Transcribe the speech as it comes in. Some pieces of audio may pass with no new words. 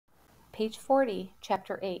Page 40,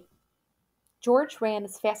 Chapter 8. George ran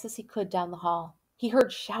as fast as he could down the hall. He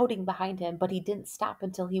heard shouting behind him, but he didn't stop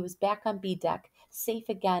until he was back on B deck, safe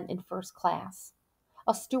again in first class.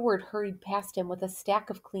 A steward hurried past him with a stack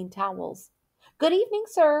of clean towels. "Good evening,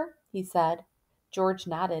 sir," he said. George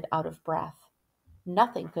nodded, out of breath.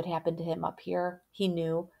 Nothing could happen to him up here, he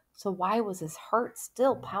knew, so why was his heart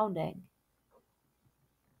still pounding?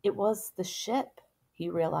 It was the ship, he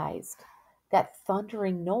realized. That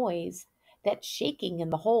thundering noise, that shaking in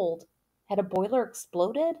the hold. Had a boiler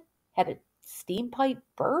exploded? Had a steam pipe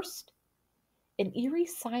burst? An eerie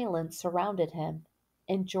silence surrounded him,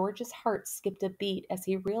 and George's heart skipped a beat as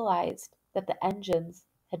he realized that the engines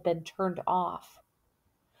had been turned off.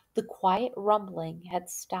 The quiet rumbling had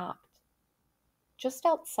stopped. Just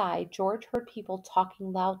outside, George heard people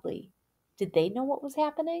talking loudly. Did they know what was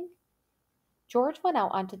happening? George went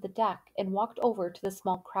out onto the deck and walked over to the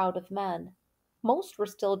small crowd of men. Most were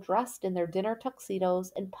still dressed in their dinner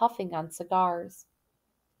tuxedos and puffing on cigars.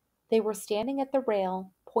 They were standing at the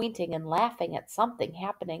rail, pointing and laughing at something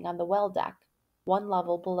happening on the well deck, one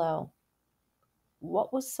level below.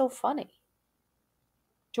 What was so funny?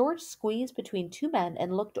 George squeezed between two men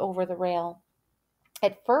and looked over the rail.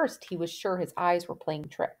 At first, he was sure his eyes were playing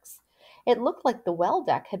tricks. It looked like the well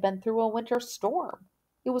deck had been through a winter storm.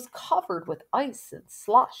 It was covered with ice and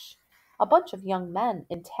slush. A bunch of young men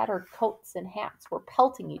in tattered coats and hats were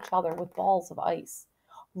pelting each other with balls of ice,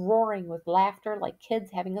 roaring with laughter like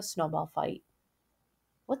kids having a snowball fight.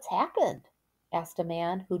 "What's happened?" asked a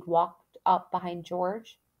man who'd walked up behind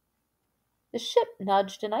George. "The ship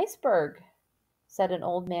nudged an iceberg," said an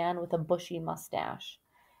old man with a bushy mustache.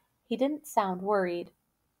 He didn't sound worried.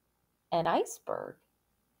 "An iceberg?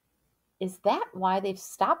 Is that why they've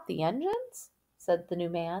stopped the engines?" said the new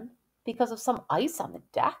man. "Because of some ice on the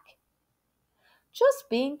deck?" "Just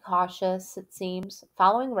being cautious, it seems,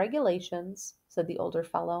 following regulations," said the older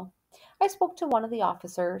fellow. "I spoke to one of the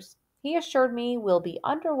officers. He assured me we'll be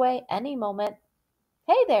underway any moment.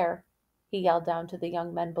 Hey there," he yelled down to the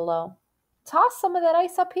young men below. "Toss some of that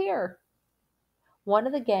ice up here." One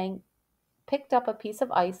of the gang picked up a piece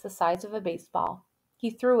of ice the size of a baseball. He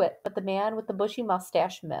threw it, but the man with the bushy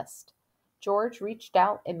mustache missed. George reached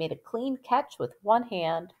out and made a clean catch with one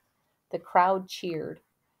hand. The crowd cheered.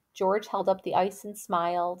 George held up the ice and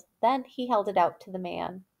smiled. Then he held it out to the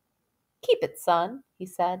man. "Keep it, son," he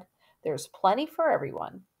said. "There's plenty for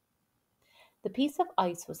everyone." The piece of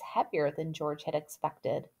ice was heavier than George had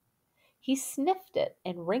expected. He sniffed it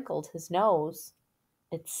and wrinkled his nose.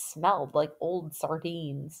 It smelled like old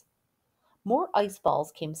sardines. More ice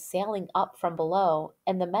balls came sailing up from below,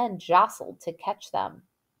 and the men jostled to catch them.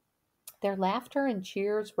 Their laughter and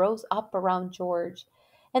cheers rose up around George,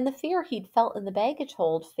 and the fear he'd felt in the baggage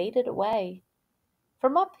hold faded away.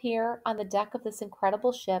 From up here on the deck of this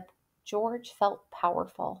incredible ship, George felt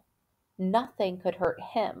powerful. Nothing could hurt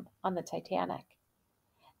him on the Titanic.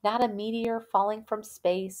 Not a meteor falling from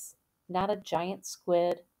space, not a giant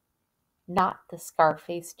squid, not the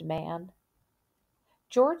scar-faced man.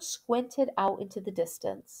 George squinted out into the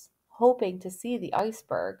distance, hoping to see the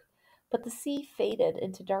iceberg, but the sea faded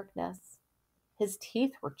into darkness. His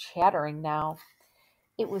teeth were chattering now.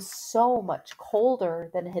 It was so much colder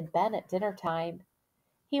than it had been at dinner time.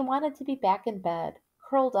 He wanted to be back in bed,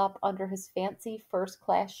 curled up under his fancy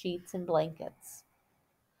first-class sheets and blankets.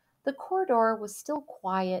 The corridor was still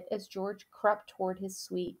quiet as George crept toward his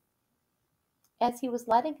suite. As he was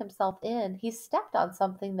letting himself in, he stepped on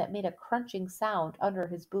something that made a crunching sound under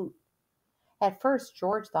his boot. At first,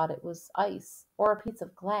 George thought it was ice or a piece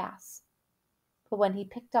of glass. But when he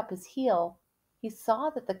picked up his heel, he saw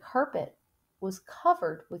that the carpet was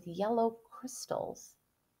covered with yellow crystals.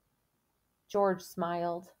 George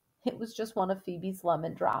smiled. It was just one of Phoebe's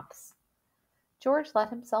lemon drops. George let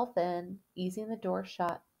himself in, easing the door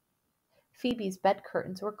shut. Phoebe's bed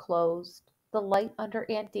curtains were closed. The light under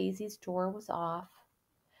Aunt Daisy's door was off.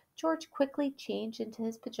 George quickly changed into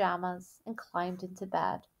his pajamas and climbed into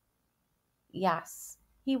bed. Yes,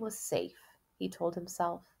 he was safe, he told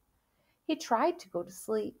himself. He tried to go to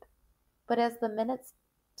sleep, but as the minutes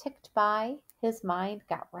ticked by, his mind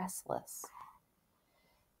got restless.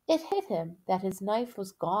 It hit him that his knife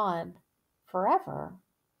was gone forever,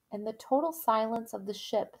 and the total silence of the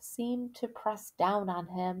ship seemed to press down on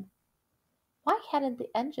him. Why hadn't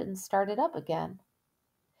the engines started up again?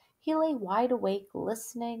 He lay wide awake,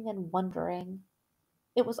 listening and wondering.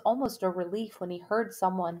 It was almost a relief when he heard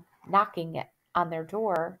someone knocking on their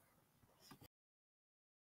door.